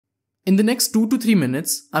In the next 2 to 3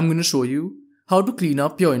 minutes, I'm going to show you how to clean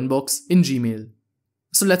up your inbox in Gmail.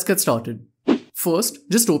 So let's get started. First,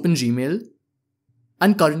 just open Gmail.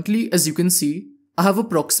 And currently, as you can see, I have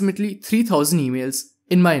approximately 3000 emails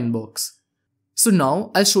in my inbox. So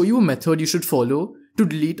now I'll show you a method you should follow to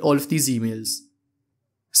delete all of these emails.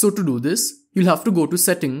 So to do this, you'll have to go to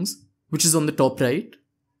Settings, which is on the top right,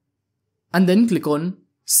 and then click on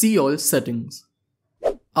See All Settings.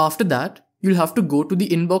 After that, you'll have to go to the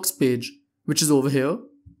inbox page, which is over here.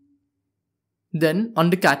 Then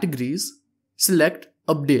under Categories, select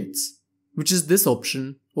Updates, which is this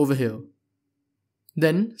option over here.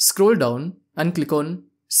 Then scroll down and click on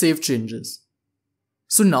Save Changes.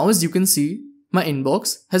 So now as you can see, my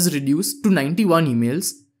inbox has reduced to 91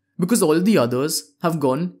 emails because all the others have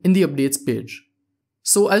gone in the Updates page.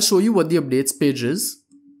 So I'll show you what the Updates page is.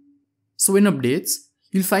 So in Updates,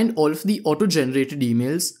 you'll find all of the auto-generated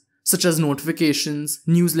emails such as notifications,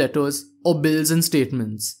 newsletters, or bills and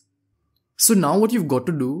statements. So now what you've got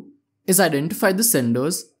to do is identify the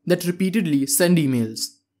senders that repeatedly send emails.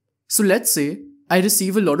 So let's say I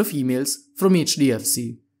receive a lot of emails from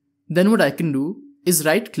HDFC. Then what I can do is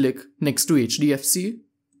right-click next to HDFC.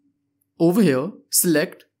 Over here,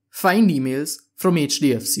 select Find Emails from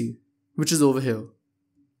HDFC, which is over here.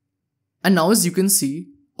 And now as you can see,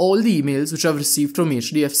 all the emails which I've received from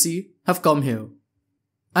HDFC have come here.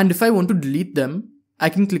 And if I want to delete them, I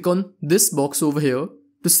can click on this box over here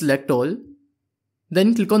to select all.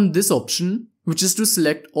 Then click on this option, which is to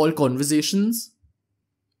select all conversations.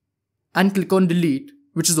 And click on Delete,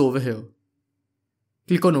 which is over here.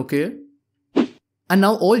 Click on OK. And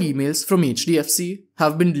now all emails from HDFC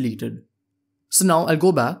have been deleted. So now I'll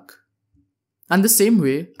go back. And the same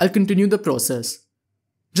way, I'll continue the process.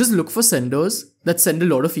 Just look for senders that send a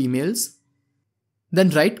lot of emails.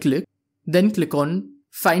 Then right click, then click on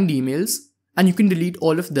Find Emails, and you can delete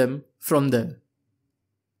all of them from there.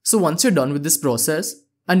 So once you're done with this process,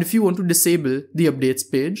 and if you want to disable the Updates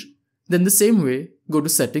page, then the same way, go to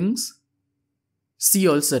Settings, See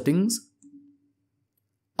All Settings.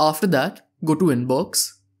 After that, go to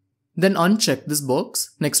Inbox, then uncheck this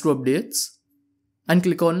box next to Updates, and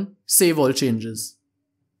click on Save All Changes.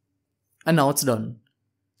 And now it's done.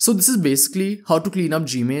 So this is basically how to clean up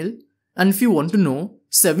Gmail, and if you want to know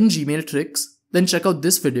 7 Gmail tricks, then check out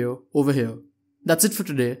this video over here. That's it for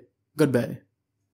today. Goodbye.